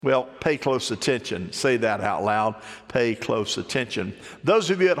Well, pay close attention. Say that out loud. Pay close attention.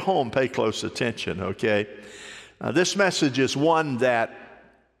 Those of you at home, pay close attention, okay? This message is one that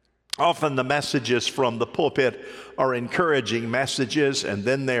often the messages from the pulpit are encouraging messages, and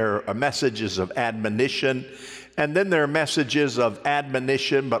then there are messages of admonition, and then there are messages of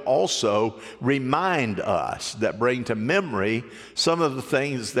admonition, but also remind us, that bring to memory some of the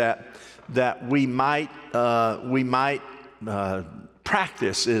things that we might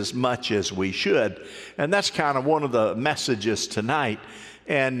practice as much as we should. And that's kind of one of the messages tonight.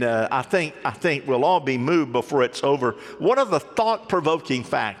 And I think we'll all be moved before it's over. One of the thought-provoking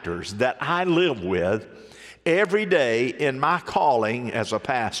factors that I live with every day in my calling as a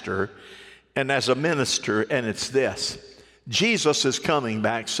pastor and as a minister, and it's this: Jesus is coming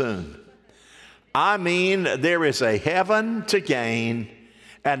back soon. I mean, there is a heaven to gain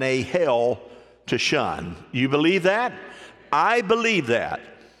and a hell to shun. You believe that? I believe that.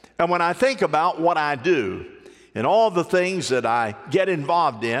 And when I think about what I do and all the things that I get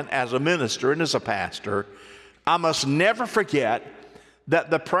involved in as a minister and as a pastor, I must never forget that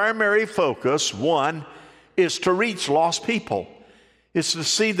the primary focus, one, is to reach lost people. It's to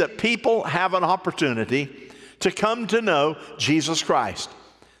see that people have an opportunity to come to know Jesus Christ.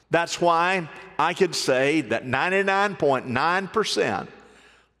 That's why I could say that 99.9%,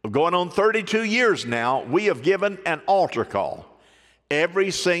 going on 32 years now, we have given an altar call every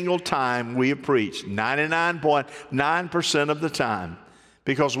single time we have preached, 99.9% of the time,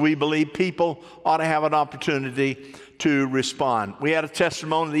 because we believe people ought to have an opportunity to respond. We had a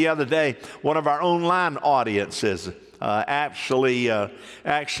testimony the other day. One of our online audiences actually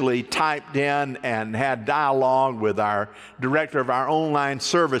typed in and had dialogue with our director of our online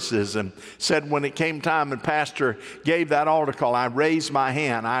services, and said when it came time and pastor gave that altar call, I raised my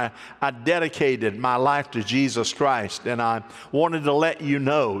hand. I dedicated my life to Jesus Christ, and I wanted to let you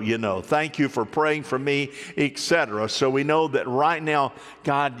know, thank you for praying for me, etc. So we know that right now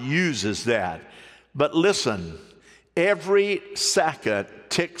God uses that. But listen, every second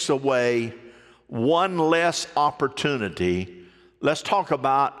ticks away one less opportunity. Let's talk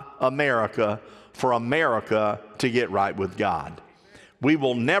about America, for America to get right with God. We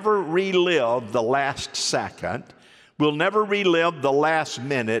will never relive the last second. We'll never relive the last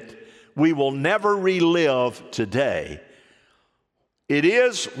minute. We will never relive today. It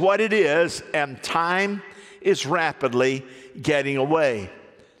is what it is, and time is rapidly getting away.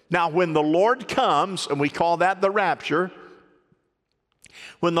 Now, when the Lord comes, and we call that the rapture,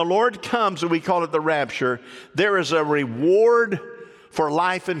 when the Lord comes, and we call it the rapture, there is a reward for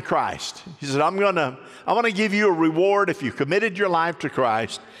life in Christ. He said, I want to give you a reward if you committed your life to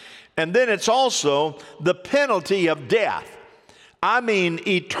Christ. And then it's also the penalty of death. I mean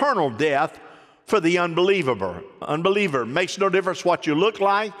eternal death for the unbeliever. Unbeliever. Makes no difference what you look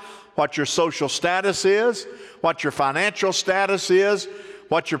like, what your social status is, what your financial status is,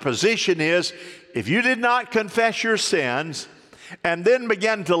 what your position is. If you did not confess your sins and then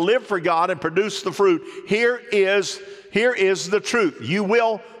begin to live for God and produce the fruit, here is the truth. You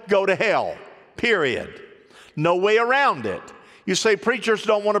will go to hell, period. No way around it. You say preachers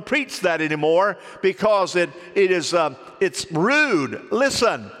don't want to preach that anymore because it's rude.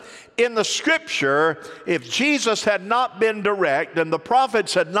 Listen, in the Scripture, if Jesus had not been direct and the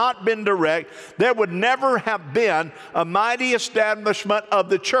prophets had not been direct, there would never have been a mighty establishment of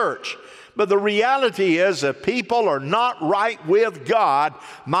the church. But the reality is, if people are not right with God,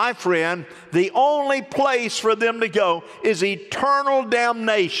 my friend, the only place for them to go is eternal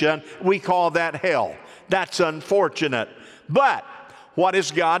damnation. We call that hell. That's unfortunate. But what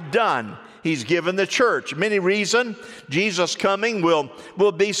has God done? He's given the church many reasons. Jesus' coming will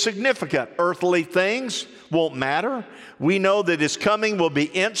be significant. Earthly things won't matter. We know that His coming will be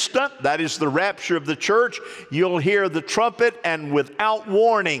instant. That is the rapture of the church. You'll hear the trumpet, and without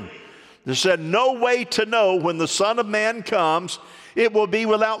warning. They said, no way to know when the Son of Man comes. It will be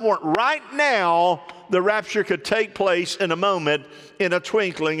without warning. Right now, the rapture could take place in a moment, in a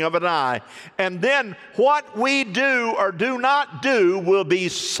twinkling of an eye. And then what we do or do not do will be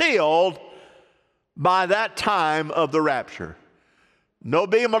sealed by that time of the rapture. No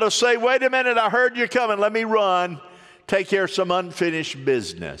being able to say, wait a minute, I heard you coming, let me run, take care of some unfinished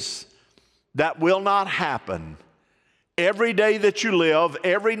business. That will not happen. Every day that you live,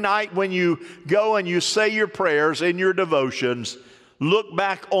 every night when you go and you say your prayers in your devotions, look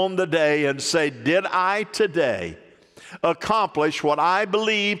back on the day and say, did I today accomplish what I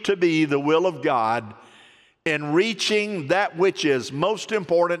believe to be the will of God in reaching that which is most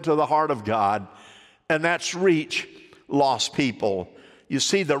important to the heart of God, and that's reach lost people. You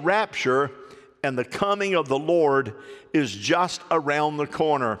see, the rapture and the coming of the Lord is just around the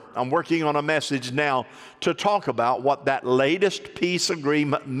corner. I'm working on a message now to talk about what that latest peace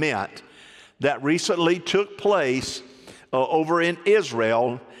agreement meant that recently took place over in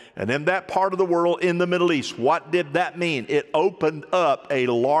Israel and in that part of the world in the Middle East. What did that mean? It opened up a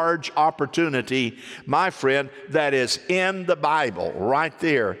large opportunity, my friend, that is in the Bible right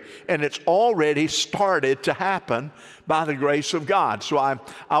there. And it's already started to happen by the grace of God. So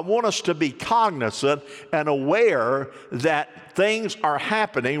I want us to be cognizant and aware that things are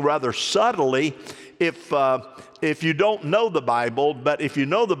happening rather subtly if you don't know the Bible. But if you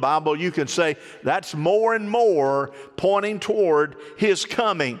know the Bible, you can say that's more and more pointing toward His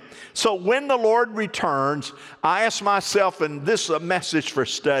coming. So when the Lord returns, I ask myself, and this is a message for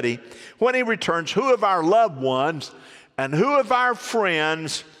study, when He returns, who of our loved ones and who of our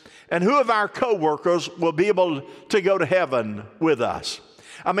friends and who of our co-workers will be able to go to heaven with us?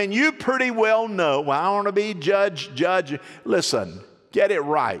 I mean, you pretty well know, well, I want to be judge. Listen, get it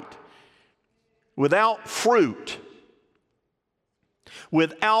right. Without fruit,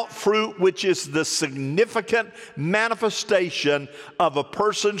 which is the significant manifestation of a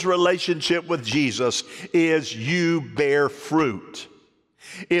person's relationship with Jesus, is you bear fruit.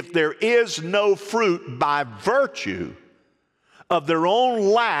 If there is no fruit by virtue of their own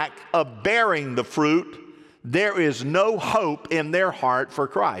lack of bearing the fruit, there is no hope in their heart for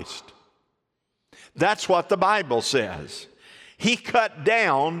Christ. That's what the Bible says. He cut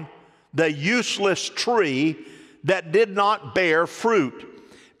down the useless tree that did not bear fruit.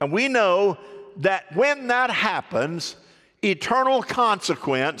 And we know that when that happens, eternal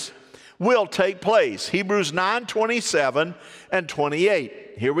consequence will take place. Hebrews 9:27 and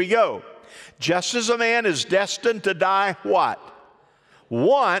 28. Here we go. Just as a man is destined to die, what?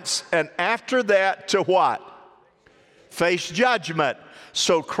 Once, and after that to what? Face judgment.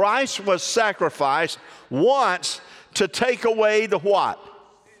 So Christ was sacrificed once to take away the what?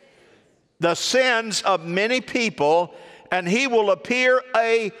 The sins of many people, and He will appear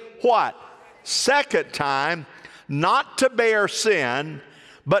a what? Second time, not to bear sin,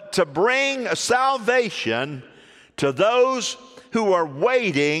 but to bring salvation to those who are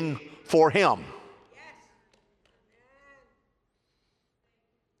waiting for Him.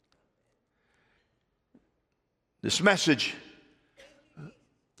 This message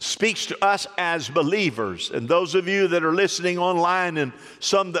speaks to us as believers, and those of you that are listening online and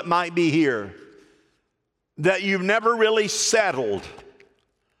some that might be here, that you've never really settled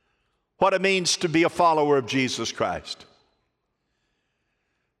what it means to be a follower of Jesus Christ.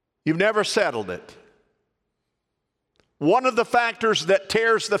 You've never settled it. One of the factors that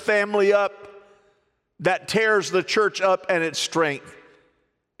tears the family up, that tears the church up and its strength,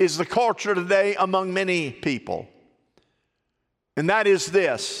 is the culture today among many people. And that is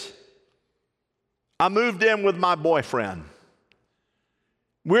this. I moved in with my boyfriend.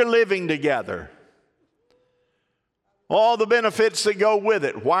 We're living together. All the benefits that go with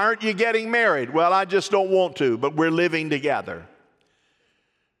it. Why aren't you getting married? Well, I just don't want to, but we're living together.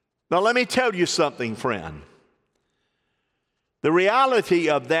 Now, let me tell you something, friend. The reality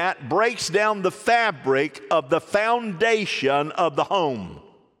of that breaks down the fabric of the foundation of the home.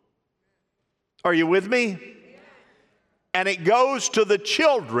 Are you with me? And it goes to the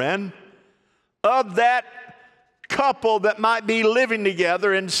children of that couple that might be living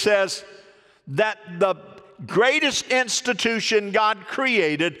together and says that the greatest institution God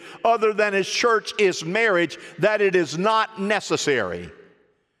created other than His church is marriage, that it is not necessary.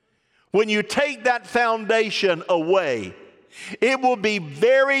 When you take that foundation away, it will be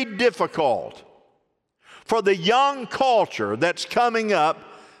very difficult for the young culture that's coming up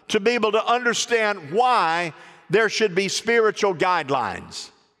to be able to understand why there should be spiritual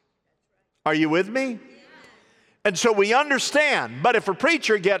guidelines. Are you with me? And so we understand, but if a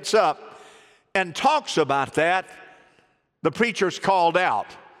preacher gets up and talks about that, the preacher's called out.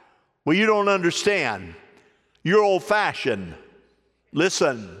 Well, you don't understand. You're old-fashioned.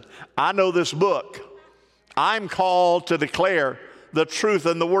 Listen, I know this book. I'm called to declare the truth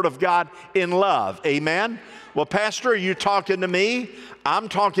and the Word of God in love. Amen? Well, Pastor, are you talking to me? I'm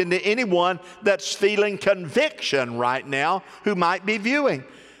talking to anyone that's feeling conviction right now who might be viewing.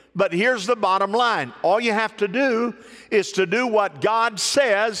 But here's the bottom line. All you have to do is to do what God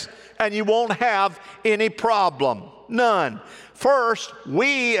says, and you won't have any problem. None. First,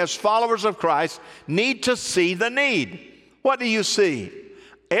 we as followers of Christ need to see the need. What do you see?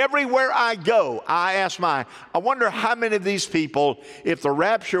 Everywhere I go, I wonder how many of these people, if the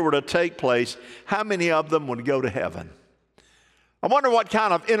rapture were to take place, how many of them would go to heaven? I wonder what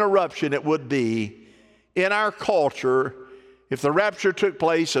kind of interruption it would be in our culture if the rapture took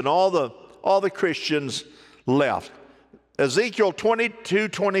place and all the all the Christians left. Ezekiel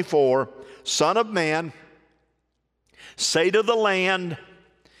 22:24, Son of man, say to the land,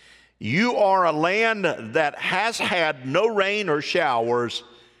 you are a land that has had no rain or showers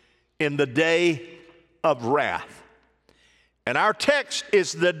in the day of wrath. And our text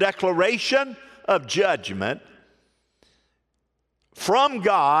is the declaration of judgment from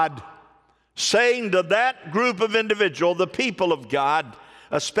God, saying to that group of individuals, the people of God,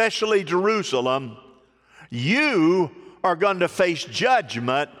 especially Jerusalem, you are going to face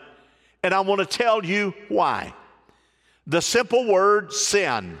judgment, and I want to tell you why. The simple word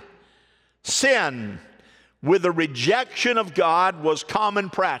sin. Sin with the rejection of God was common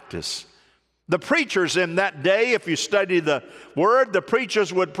practice. The preachers in that day, if you study the word, the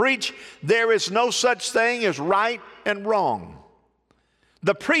preachers would preach, there is no such thing as right and wrong.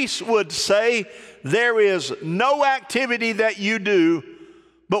 The priests would say, there is no activity that you do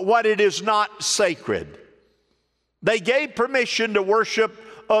but what it is not sacred. They gave permission to worship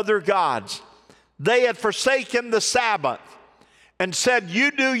other gods. They had forsaken the Sabbath and said,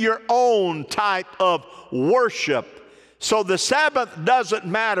 you do your own type of worship. So the Sabbath doesn't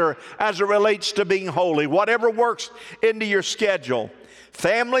matter as it relates to being holy, whatever works into your schedule.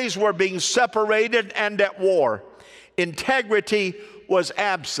 Families were being separated and at war. Integrity was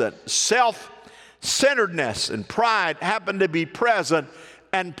absent. Self-centeredness and pride happened to be present,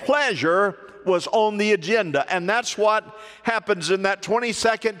 and pleasure was on the agenda. And that's what happens in that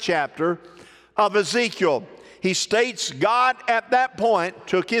 22nd chapter of Ezekiel. He states God at that point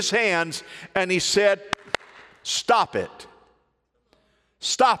took his hands and he said, stop it.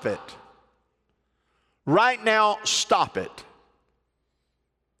 Stop it. Right now, stop it.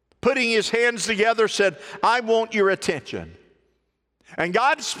 Putting his hands together said, I want your attention. And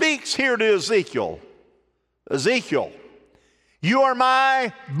God speaks here to Ezekiel. Ezekiel, you are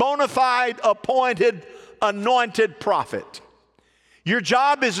my bona fide, appointed, anointed prophet. Your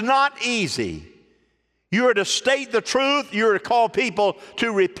job is not easy. You are to state the truth. You are to call people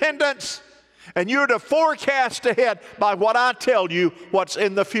to repentance. And you're to forecast ahead by what I tell you what's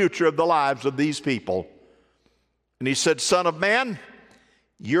in the future of the lives of these people. And he said, Son of man,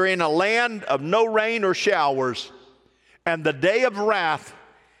 you're in a land of no rain or showers, and the day of wrath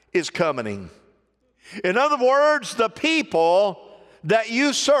is coming. In other words, the people that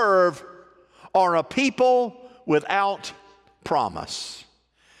you serve are a people without promise,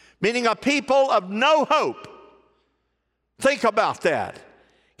 meaning a people of no hope. Think about that.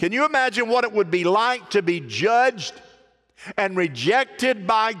 Can you imagine what it would be like to be judged and rejected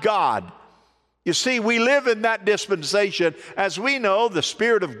by God? You see, we live in that dispensation, as we know, the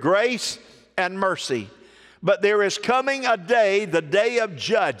spirit of grace and mercy. But there is coming a day, the day of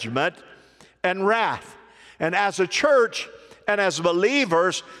judgment and wrath. And as a church and as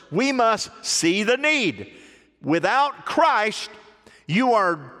believers, we must see the need. Without Christ, you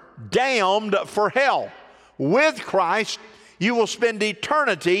are damned for hell. With Christ, you will spend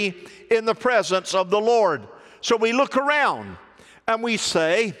eternity in the presence of the Lord. So we look around and we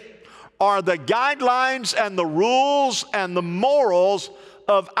say, are the guidelines and the rules and the morals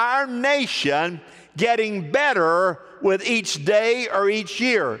of our nation getting better with each day or each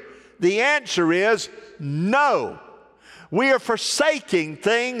year? The answer is no. We are forsaking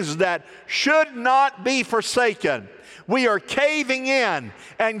things that should not be forsaken. We are caving in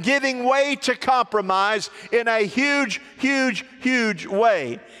and giving way to compromise in a huge, huge, huge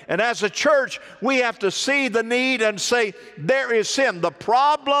way. And as a church, we have to see the need and say, there is sin. The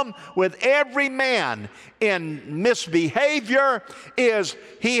problem with every man in misbehavior is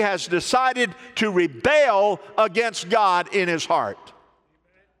he has decided to rebel against God in his heart.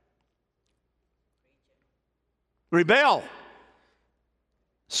 Rebel.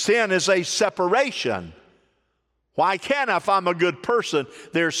 Sin is a separation. Why can't I, if I'm a good person,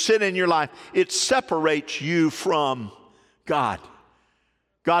 there's sin in your life? It separates you from God.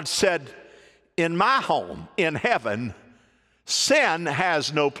 God said, in my home, in heaven, sin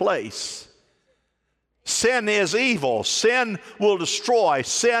has no place. Sin is evil. Sin will destroy.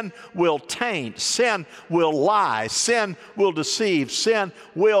 Sin will taint. Sin will lie. Sin will deceive. Sin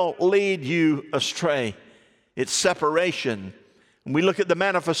will lead you astray. It's separation. And we look at the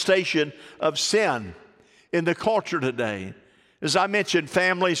manifestation of sin in the culture today. As I mentioned,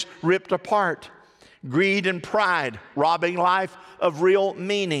 families ripped apart. Greed and pride robbing life of real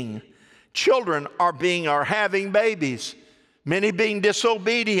meaning. Children are having babies, many being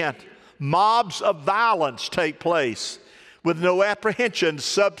disobedient. Mobs of violence take place with no apprehension.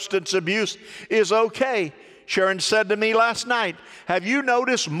 Substance abuse is okay. Sharon said to me last night, have you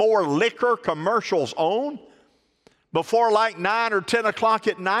noticed more liquor commercials on? before like 9 or 10 o'clock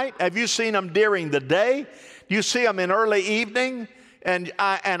at night? Have you seen them during the day? Do you see them in early evening? And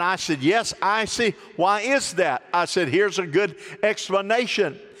I said, yes, I see. Why is that? I said, here's a good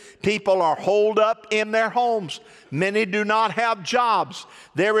explanation. People are holed up in their homes. Many do not have jobs.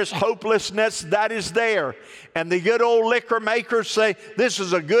 There is hopelessness that is there. And the good old liquor makers say, this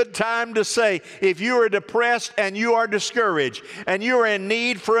is a good time to say, if you are depressed and you are discouraged and you are in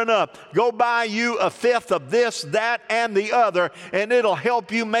need for an up, go buy you a fifth of this, that, and the other, and it'll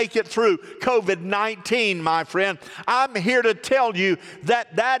help you make it through COVID-19, my friend. I'm here to tell you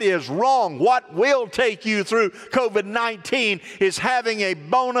that that is wrong. What will take you through COVID-19 is having a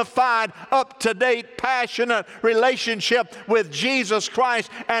bona fide, up-to-date, passionate relationship with Jesus Christ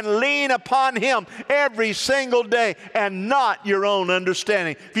and lean upon Him every single day and not your own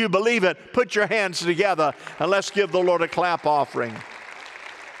understanding. If you believe it, put your hands together and let's give the Lord a clap offering.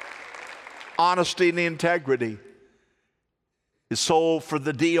 Honesty and integrity is sold for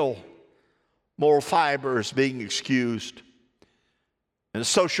the deal. Moral fiber is being excused. And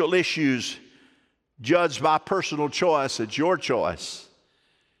social issues judged by personal choice. It's your choice.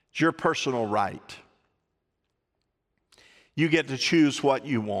 It's your personal right. You get to choose what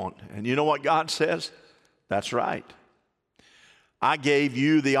you want. And you know what God says? That's right. I gave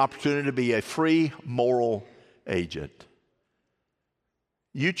you the opportunity to be a free moral agent.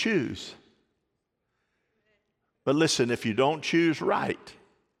 You choose. But listen, if you don't choose right,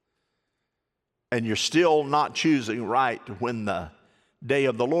 and you're still not choosing right when the day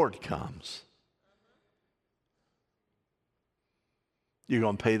of the Lord comes, you're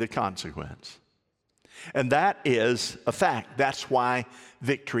going to pay the consequence. And that is a fact. That's why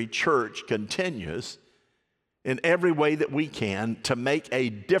Victory Church continues in every way that we can to make a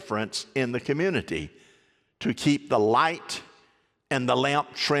difference in the community, to keep the light and the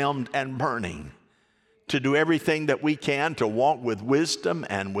lamp trimmed and burning, to do everything that we can to walk with wisdom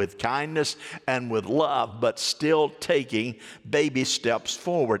and with kindness and with love, but still taking baby steps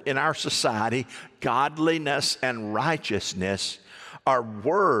forward. In our society, godliness and righteousness are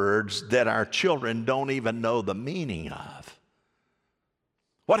words that our children don't even know the meaning of.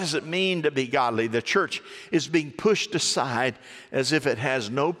 What does it mean to be godly? The church is being pushed aside as if it has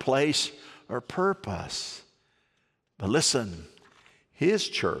no place or purpose. But listen, His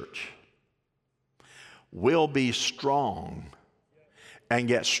church will be strong and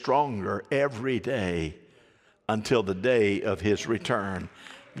get stronger every day until the day of His return.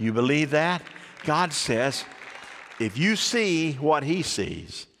 You believe that? God says, if you see what He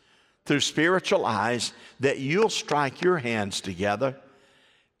sees through spiritual eyes, that you'll strike your hands together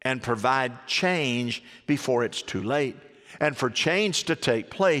and provide change before it's too late. And for change to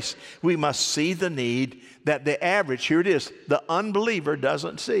take place, we must see the need that the average, here it is, the unbeliever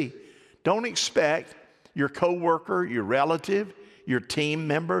doesn't see. Don't expect your coworker, your relative, your team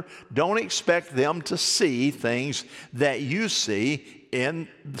member, don't expect them to see things that you see in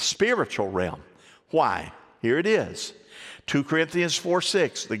the spiritual realm. Why? Here it is. 2 Corinthians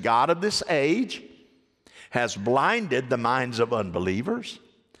 4:6, the God of this age has blinded the minds of unbelievers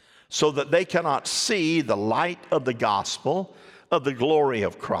so that they cannot see the light of the gospel of the glory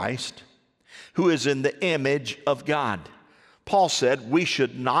of Christ, who is in the image of God. Paul said we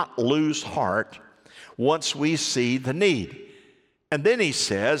should not lose heart once we see the need. And then he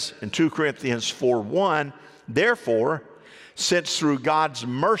says in 2 Corinthians 4:1, therefore, since through God's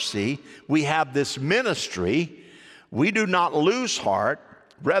mercy we have this ministry, we do not lose heart.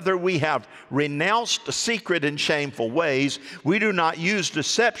 Rather, we have renounced secret and shameful ways. We do not use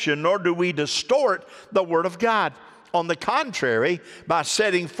deception, nor do we distort the word of God. On the contrary, by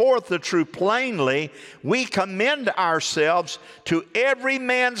setting forth the truth plainly, we commend ourselves to every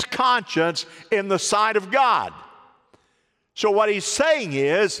man's conscience in the sight of God. So what he's saying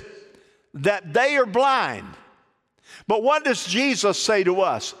is that they are blind. But what does Jesus say to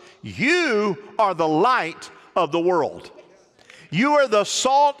us? You are the light of the world. You are the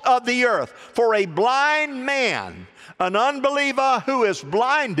salt of the earth. For a blind man, an unbeliever who is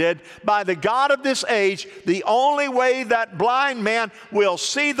blinded by the God of this age, the only way that blind man will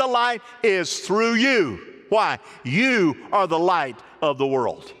see the light is through you. Why? You are the light of the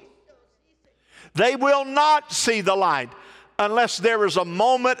world. They will not see the light unless there is a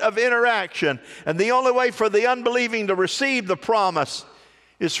moment of interaction. And the only way for the unbelieving to receive the promise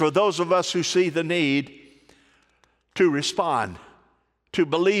is for those of us who see the need to respond, to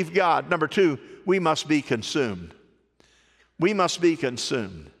believe God. Number two, we must be consumed. We must be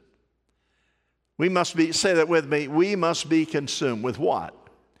consumed. We must be, say that with me, we must be consumed with what?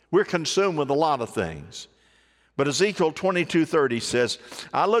 We're consumed with a lot of things. But Ezekiel 22:30 says,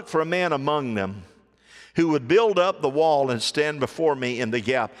 I looked for a man among them who would build up the wall and stand before me in the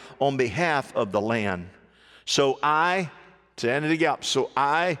gap on behalf of the land. So I, stand in the gap, so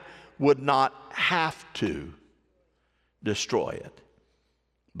I would not have to destroy it.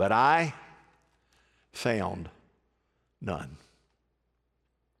 But I found none.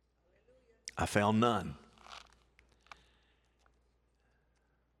 I found none.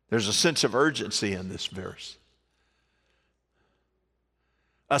 There's a sense of urgency in this verse.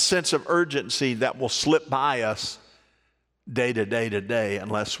 A sense of urgency that will slip by us day to day to day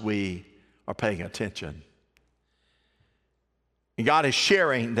unless we are paying attention. And God is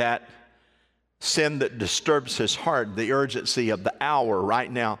sharing that sin that disturbs his heart, the urgency of the hour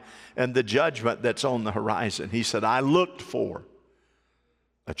right now, and the judgment that's on the horizon. He said, I looked for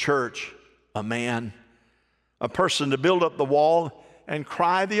a church, a man, a person to build up the wall and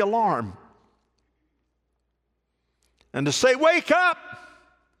cry the alarm. And to say, wake up,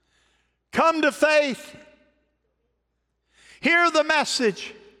 come to faith, hear the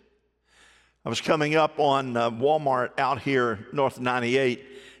message. I was coming up on Walmart out here, North 98,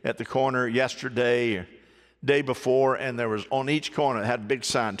 at the corner yesterday, or day before, and there was on each corner, it had a big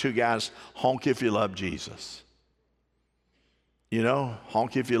sign, two guys, honk if you love Jesus. You know,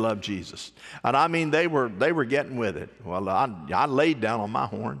 honk if you love Jesus. And I mean, they were getting with it. Well, I laid down on my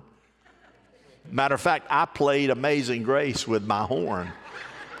horn. Matter of fact, I played Amazing Grace with my horn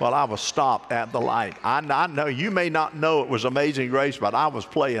while I was stopped at the light. I know you may not know it was Amazing Grace, but I was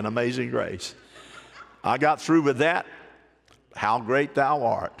playing Amazing Grace. I got through with that. How great thou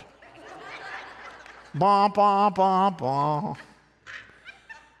art. Bah, bah, bah, bah.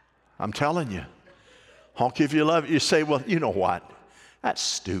 I'm telling you. Honk if you love it. You say, well, you know what? That's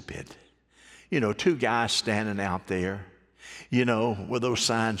stupid. You know, two guys standing out there, you know, with those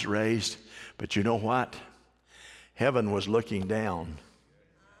signs raised. But you know what? Heaven was looking down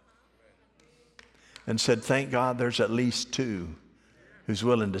and said, thank God there's at least two who's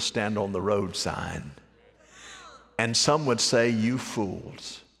willing to stand on the road sign. And some would say, you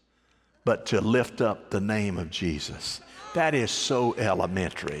fools, but to lift up the name of Jesus. That is so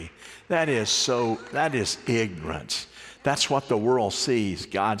elementary. That is ignorance. That's what the world sees.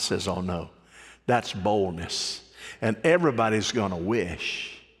 God says, oh no, that's boldness. And everybody's going to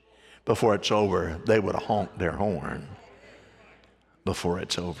wish before it's over, they would have honked their horn before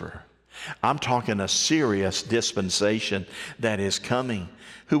it's over. I'm talking a serious dispensation that is coming.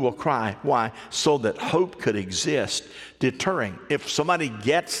 Who will cry? Why? So that hope could exist, deterring. If somebody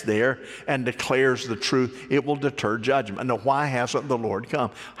gets there and declares the truth, it will deter judgment. Now, why hasn't the Lord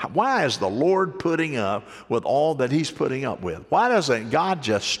come? Why is the Lord putting up with all that he's putting up with? Why doesn't God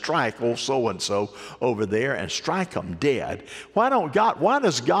just strike old so-and-so over there and strike them dead? Why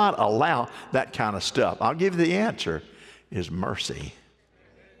does God allow that kind of stuff? I'll give you the answer, is mercy.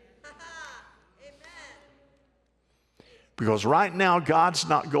 Because right now, God's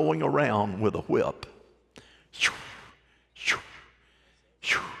not going around with a whip.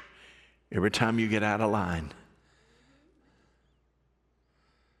 Every time you get out of line.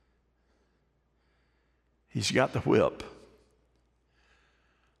 He's got the whip.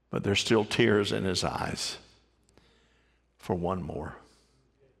 But there's still tears in his eyes for one more.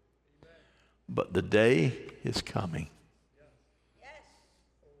 But the day is coming.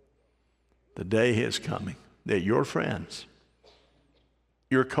 The day is coming that your friends,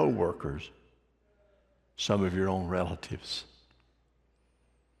 your co-workers, some of your own relatives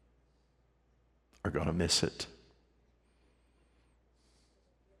are going to miss it.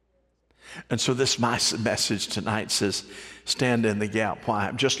 And so this my message tonight says, stand in the gap. Why?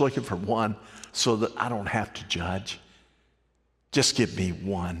 I'm just looking for one so that I don't have to judge. Just give me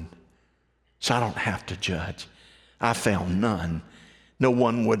one so I don't have to judge. I found none. No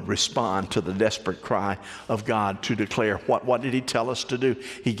one would respond to the desperate cry of God to declare what did he tell us to do?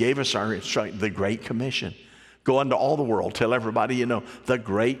 He gave us our instruction, the Great Commission. Go into all the world, tell everybody you know, the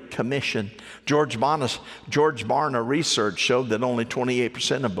Great Commission. George Barna research showed that only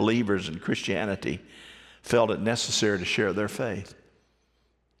 28% of believers in Christianity felt it necessary to share their faith.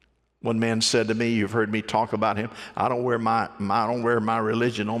 One man said to me, you've heard me talk about him, I don't wear my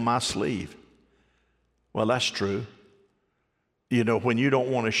religion on my sleeve. Well, that's true. You know, when you don't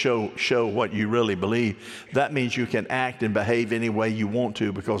want to show what you really believe, that means you can act and behave any way you want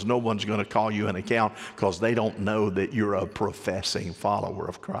to because no one's going to call you an account because they don't know that you're a professing follower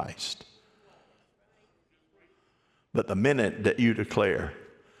of Christ. But the minute that you declare,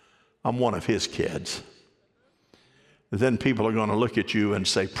 I'm one of his kids, then people are going to look at you and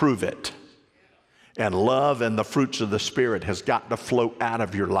say, prove it. And love and the fruits of the Spirit has got to flow out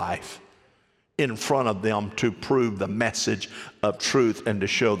of your life. in front of them to prove the message of truth and to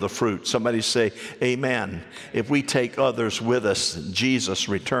show the fruit. Somebody say, amen. If we take others with us, Jesus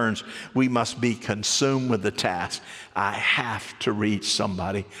returns, we must be consumed with the task. I have to reach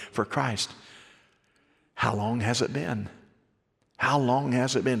somebody for Christ. How long has it been? How long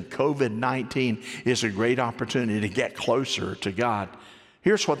has it been? COVID-19 is a great opportunity to get closer to God.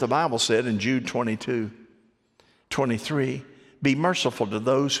 Here's what the Bible said in Jude 22:23. Be merciful to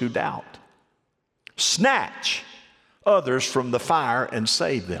those who doubt. Snatch others from the fire and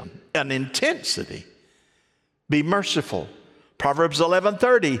save them. An intensity. Be merciful. Proverbs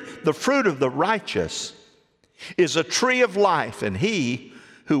 11:30. The fruit of the righteous is a tree of life, and he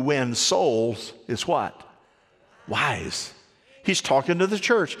who wins souls is what? Wise. He's talking to the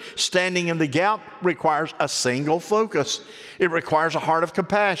church. Standing in the gap requires a single focus. It requires a heart of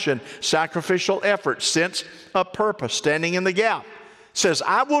compassion, sacrificial effort, sense of purpose. Standing in the gap says,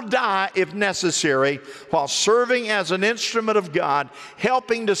 I will die if necessary while serving as an instrument of God,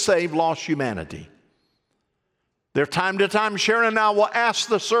 helping to save lost humanity. There, time to time, Sharon and I will ask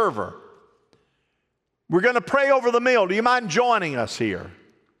the server, we're going to pray over the meal. Do you mind joining us here?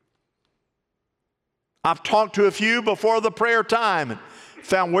 I've talked to a few before the prayer time and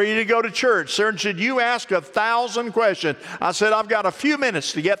found where you go to church. Sir, should you ask 1,000 questions? I said, I've got a few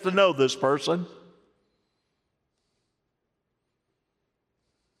minutes to get to know this person.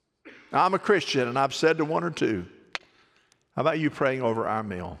 I'm a Christian, and I've said to one or two, how about you praying over our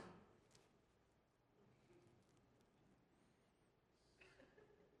meal?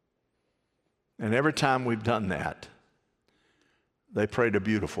 And every time we've done that, they prayed a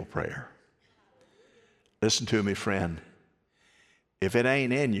beautiful prayer. Listen to me, friend. If it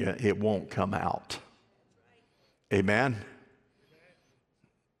ain't in you, it won't come out. Amen?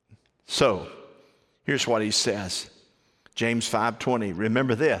 So, here's what he says. James 5:20.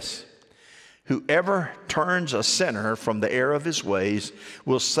 Remember this. Whoever turns a sinner from the error of his ways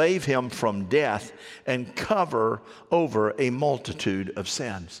will save him from death and cover over a multitude of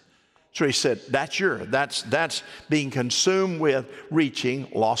sins. So he said, that's being consumed with reaching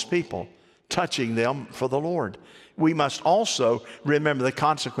lost people, touching them for the Lord. We must also remember the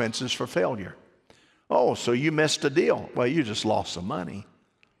consequences for failure. Oh, so you missed a deal. Well, you just lost some money.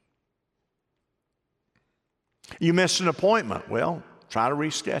 You missed an appointment. Well, try to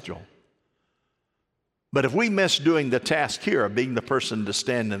reschedule. But if we miss doing the task here of being the person to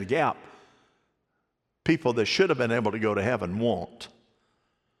stand in the gap, people that should have been able to go to heaven won't.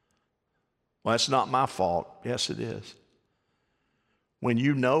 Well, that's not my fault. Yes, it is. When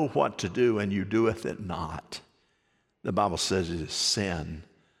you know what to do and you doeth it not, the Bible says it is sin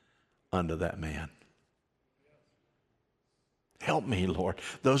unto that man. Help me, Lord.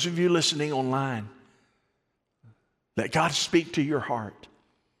 Those of you listening online, let God speak to your heart.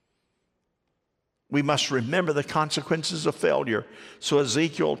 We must remember the consequences of failure. So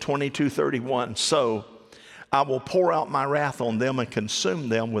Ezekiel 22:31, so I will pour out my wrath on them and consume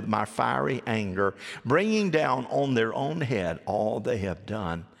them with my fiery anger, bringing down on their own head all they have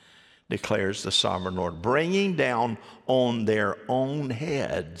done, declares the sovereign Lord. Bringing down on their own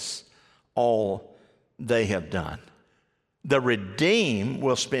heads all they have done. The redeemed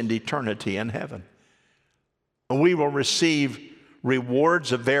will spend eternity in heaven. We will receive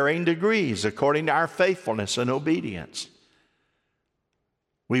rewards of varying degrees according to our faithfulness and obedience.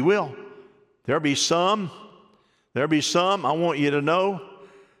 We will. There'll be some, I want you to know,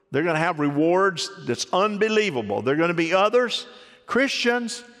 they're going to have rewards that's unbelievable. There are going to be others,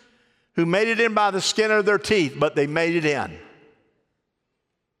 Christians, who made it in by the skin of their teeth, but they made it in.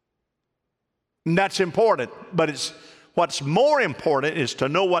 And that's important, but what's more important is to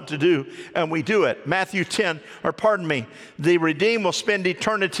know what to do, and we do it. The redeemed will spend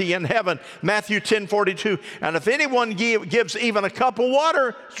eternity in heaven. Matthew 10:42. And if anyone gives even a cup of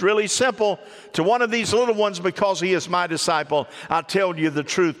water, it's really simple, to one of these little ones because he is my disciple, I tell you the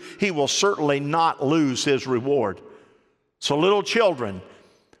truth, he will certainly not lose his reward. So little children,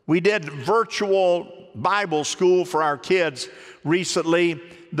 we did virtual Bible school for our kids recently.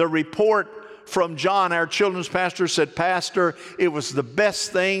 The report from John, our children's pastor, said, Pastor, it was the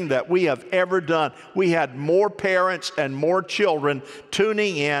best thing that we have ever done. We had more parents and more children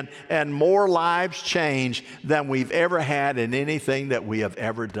tuning in and more lives changed than we've ever had in anything that we have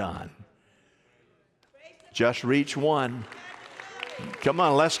ever done. Just reach one. Come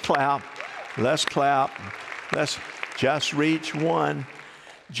on, let's clap. Let's clap. Let's just reach one.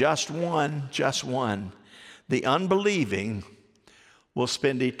 Just one. Just one. The unbelieving will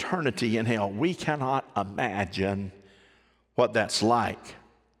spend eternity in hell. We cannot imagine what that's like.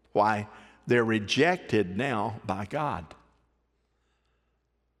 Why? They're rejected now by God.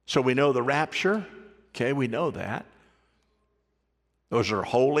 So we know the rapture. Okay, we know that. Those are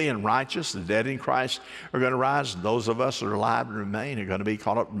holy and righteous, the dead in Christ are going to rise. Those of us that are alive and remain are going to be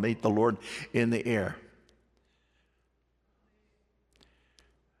caught up and meet the Lord in the air.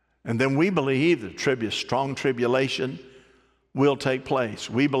 And then we believe that strong tribulation will take place.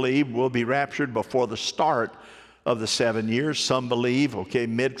 We believe we'll be raptured before the start of the 7 years. Some believe, okay,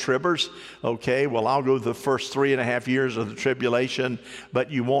 mid-tribbers, okay, well, I'll go the first 3.5 years of the tribulation,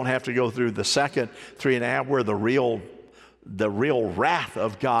 but you won't have to go through the second 3.5 where the real wrath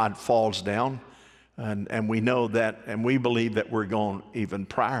of God falls down. And we know that, and we believe that we're going even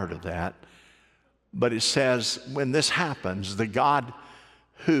prior to that. But it says when this happens, the God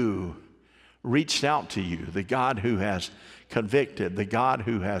who reached out to you, the God who has convicted, the God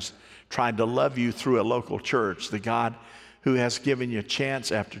who has tried to love you through a local church, the God who has given you chance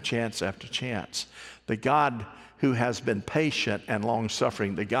after chance after chance, the God who has been patient and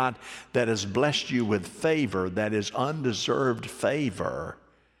long-suffering, the God that has blessed you with favor that is undeserved favor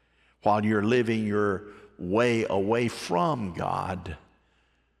while you're living your way away from God,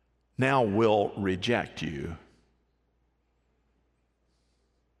 now will reject you.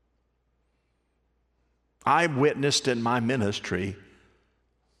 I witnessed in my ministry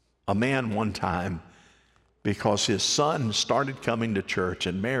a man one time, because his son started coming to church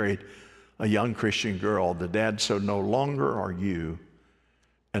and married a young Christian girl. The dad said, no longer are you,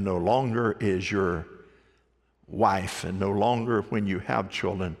 and no longer is your wife, and no longer when you have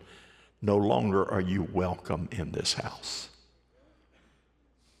children, no longer are you welcome in this house.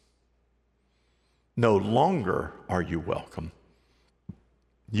 No longer are you welcome.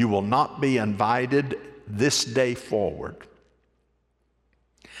 You will not be invited this day forward.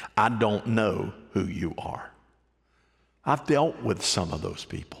 I don't know who you are. I've dealt with some of those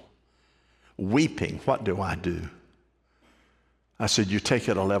people. Weeping, what do? I said, you take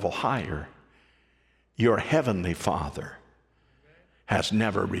it a level higher. Your heavenly Father has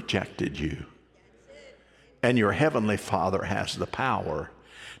never rejected you. And your heavenly Father has the power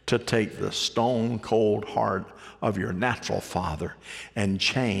to take the stone cold heart of your natural father and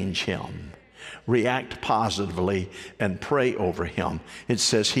change him. React positively and pray over him. It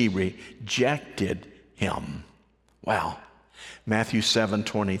says he rejected him. Wow. Matthew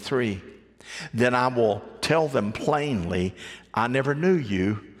 7:23. Then I will tell them plainly, I never knew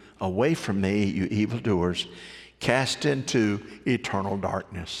you. Away from me, you evildoers, cast into eternal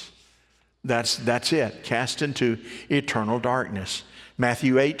darkness. That's it. Cast into eternal darkness.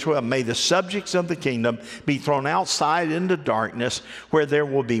 Matthew 8:12, may the subjects of the kingdom be thrown outside into darkness, where there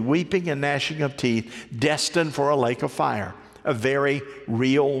will be weeping and gnashing of teeth, destined for a lake of fire. A very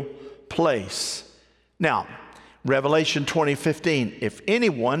real place. Now, Revelation 20:15, if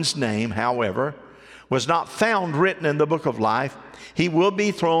anyone's name, however, was not found written in the book of life, he will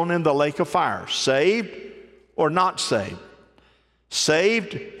be thrown in the lake of fire. Saved or not saved?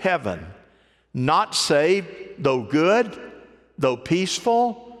 Saved, heaven. Not saved, though good, though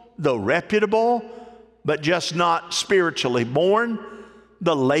peaceful, though reputable, but just not spiritually born,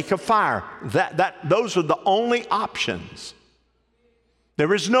 the lake of fire. Those are the only options.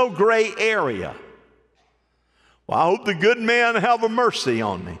 There is no gray area. Well, I hope the good man have a mercy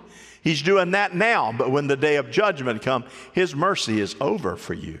on me. He's doing that now, but when the day of judgment comes, his mercy is over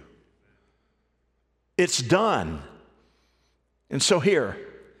for you. It's done. And so here,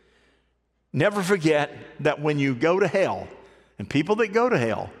 never forget that when you go to hell, and people that go to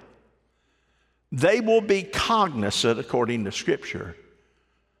hell, they will be cognizant, according to Scripture,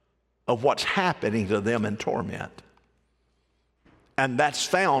 of what's happening to them in torment. And that's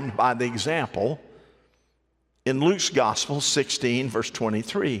found by the example in Luke's Gospel 16, verse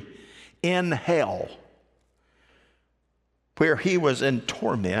 23. In hell, where he was in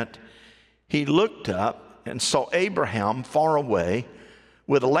torment, he looked up and saw Abraham far away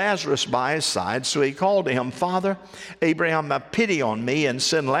with Lazarus by his side. So he called to him, Father, Abraham, have pity on me, and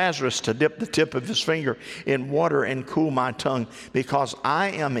send Lazarus to dip the tip of his finger in water and cool my tongue, because I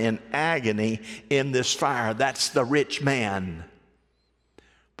am in agony in this fire. That's the rich man.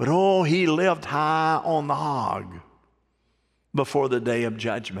 But oh, he lived high on the hog before the day of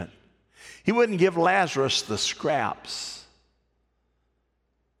judgment. He wouldn't give Lazarus the scraps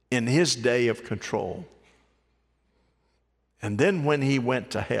in his day of control. And then when he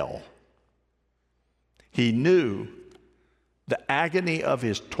went to hell, he knew the agony of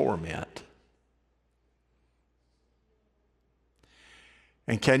his torment.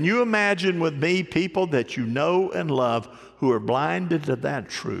 And can you imagine with me people that you know and love who are blinded to that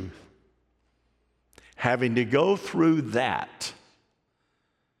truth, having to go through that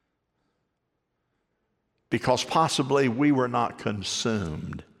because possibly we were not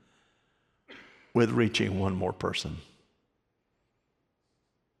consumed with reaching one more person.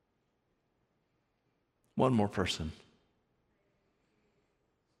 One more person.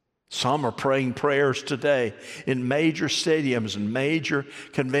 Some are praying prayers today in major stadiums and major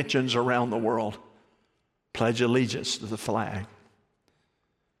conventions around the world. Pledge allegiance to the flag.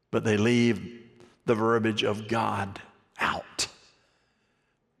 But they leave the verbiage of God out.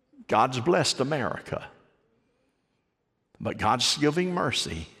 God's blessed America. But God's giving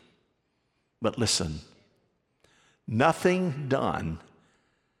mercy. But listen, nothing done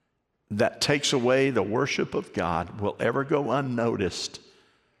that takes away the worship of God will ever go unnoticed.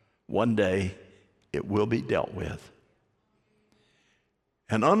 One day, it will be dealt with.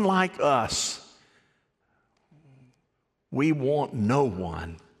 And unlike us, we want no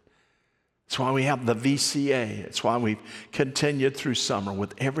one. That's why we have the VCA. It's why we've continued through summer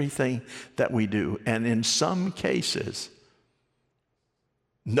with everything that we do. And in some cases,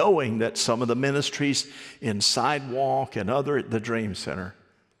 knowing that some of the ministries in Sidewalk and other at the Dream Center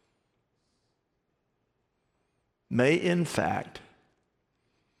may in fact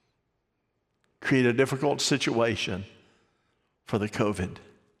create a difficult situation for the COVID.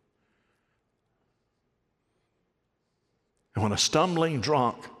 And when a stumbling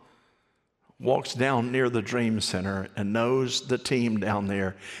drunk walks down near the Dream Center and knows the team down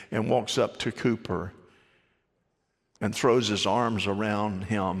there and walks up to Cooper and throws his arms around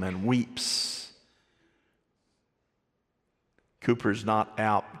him and weeps, Cooper's not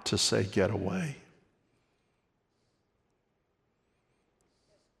apt to say, "Get away."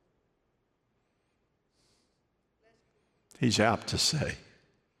 He's apt to say,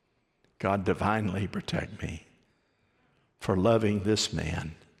 "God divinely protect me for loving this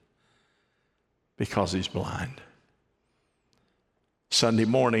man because he's blind." Sunday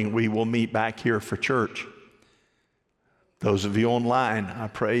morning, we will meet back here for church. Those of you online, I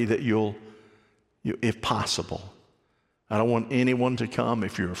pray that you'll, if possible, I don't want anyone to come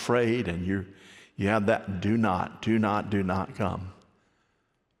if you're afraid and you have that, do not come.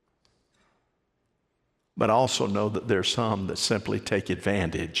 But I also know that there's some that simply take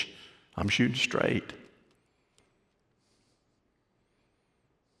advantage. I'm shooting straight.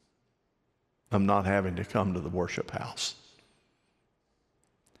 I'm not having to come to the worship house.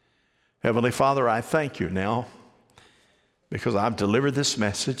 Heavenly Father, I thank you now because I've delivered this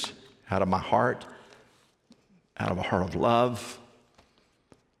message out of my heart, out of a heart of love,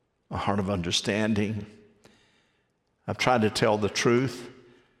 a heart of understanding. I've tried to tell the truth,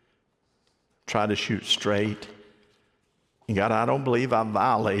 try to shoot straight. And God, I don't believe I've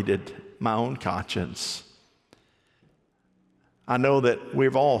violated my own conscience. I know that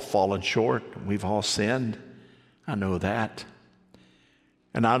we've all fallen short. We've all sinned. I know that.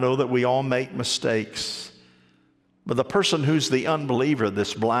 And I know that we all make mistakes. But the person who's the unbeliever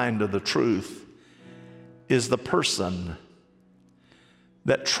that's blind to the truth is the person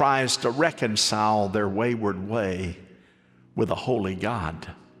that tries to reconcile their wayward way with a holy God.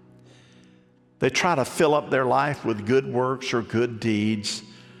 They try to fill up their life with good works or good deeds,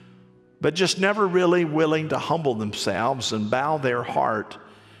 but just never really willing to humble themselves and bow their heart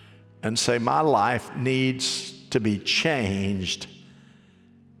and say, my life needs to be changed,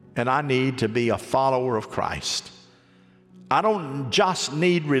 and I need to be a follower of Christ. I don't just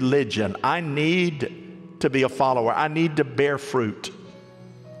need religion. I need to be a follower. I need to bear fruit.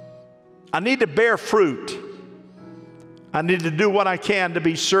 I need to bear fruit. I need to do what I can to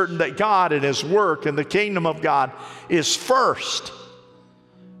be certain that God and His work and the kingdom of God is first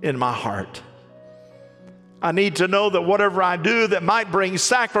in my heart. I need to know that whatever I do that might bring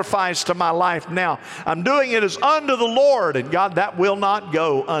sacrifice to my life now, I'm doing it as unto the Lord, and God, that will not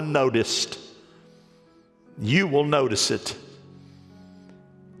go unnoticed. You will notice it.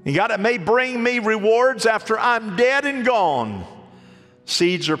 And God, it may bring me rewards after I'm dead and gone.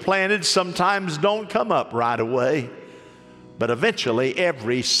 Seeds are planted, sometimes don't come up right away. But eventually,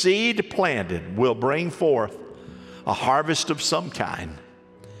 every seed planted will bring forth a harvest of some kind.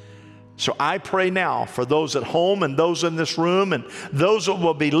 So I pray now for those at home and those in this room and those that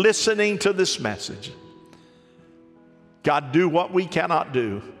will be listening to this message. God, do what we cannot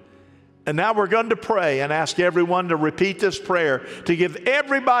do. And now we're going to pray and ask everyone to repeat this prayer to give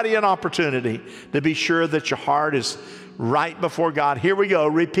everybody an opportunity to be sure that your heart is right before God. Here we go.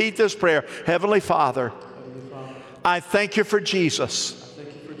 Repeat this prayer. Heavenly Father, I thank you for Jesus.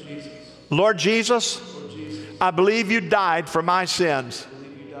 Lord Jesus, I believe you died for my sins.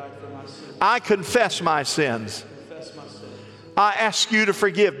 I confess my sins. I ask you to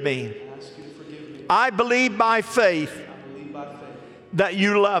forgive me. I believe by faith that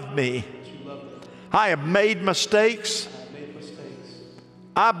you love me. I have made mistakes.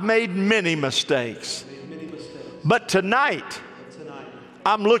 I've made many mistakes. But tonight,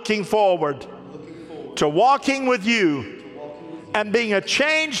 I'm looking forward to walking with you and being a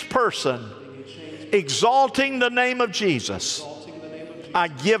changed person, exalting the name of Jesus. I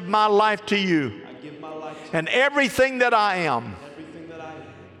give my life to you and everything that I am.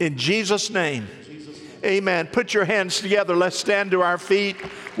 In Jesus' name, amen. Put your hands together. Let's stand to our feet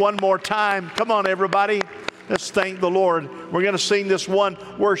one more time. Come on, everybody. Let's thank the Lord. We're going to sing this one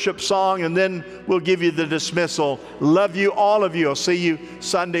worship song, and then we'll give you the dismissal. Love you, all of you. I'll see you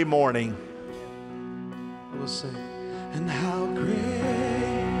Sunday morning. We'll sing. And how great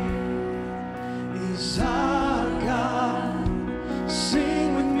is our God.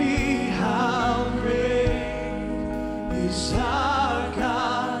 Sing with me, how great is our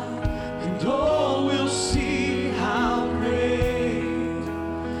God. And all will see how great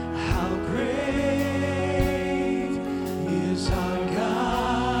is our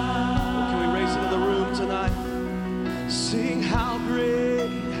God. Well, can we raise it in the room tonight? Sing how great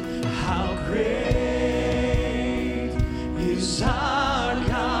is our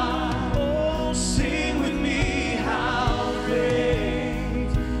God. Oh, sing with me, how great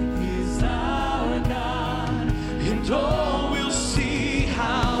is our God. And all will see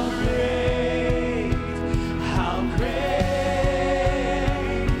how great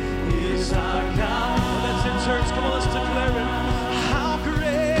is our God. Well, that's it, church. Come on, let's declare it. How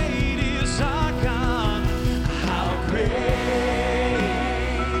great is our God. How great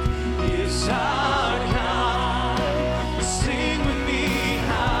is our God. Sing with me,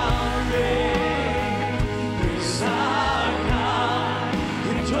 how great is our God.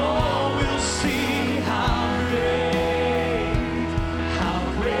 And all will see how great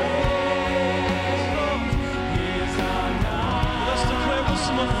is our God. Let's declare with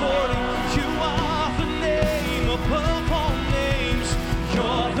some authority. You are the name above all names.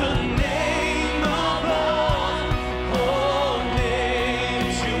 You're the name above all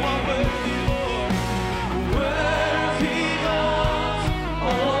names. You are worthy, Lord, worthy of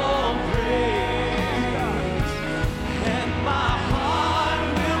all praise. And my heart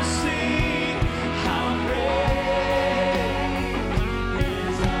will sing how great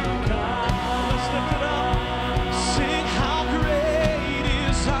is our God. Let's lift it up. Sing how great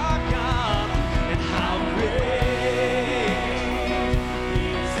is our God, and how great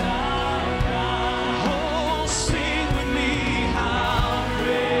is our God. Oh, sing with me, how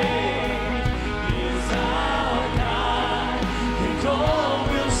great is our God, and all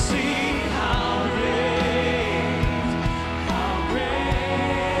will see how great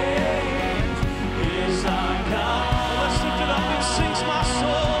is our God. Let's lift it up. And sings my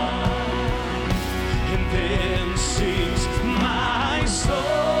soul, and then sings my soul,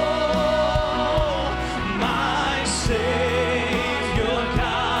 my Savior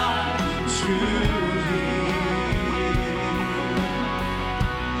God, to thee.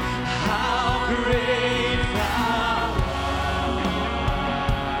 How great thou art.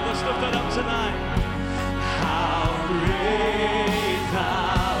 Let's lift that up tonight. How great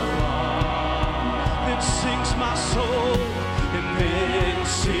thou art. Then sings my soul, and then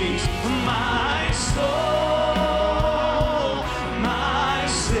sings my soul, my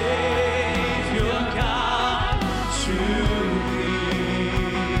Savior God, to thee.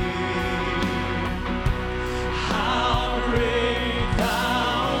 How great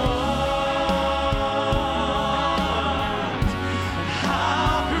thou art,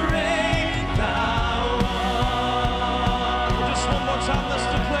 how great thou art. Just one more time, let's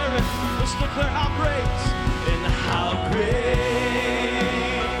declare it. Let's declare how great. And how great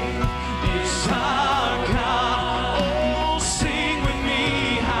is our God. Oh, sing with me,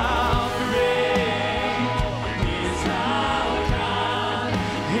 how great is our God.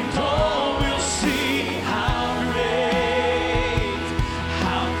 And all will see how great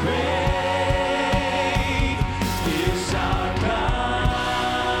is our God.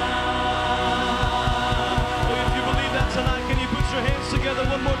 Well, if you believe that tonight, can you put your hands together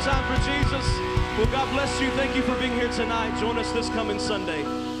one more time for Jesus? Well, God bless you. Thank you for being here tonight. Join us this coming Sunday.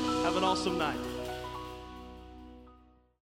 Have an awesome night.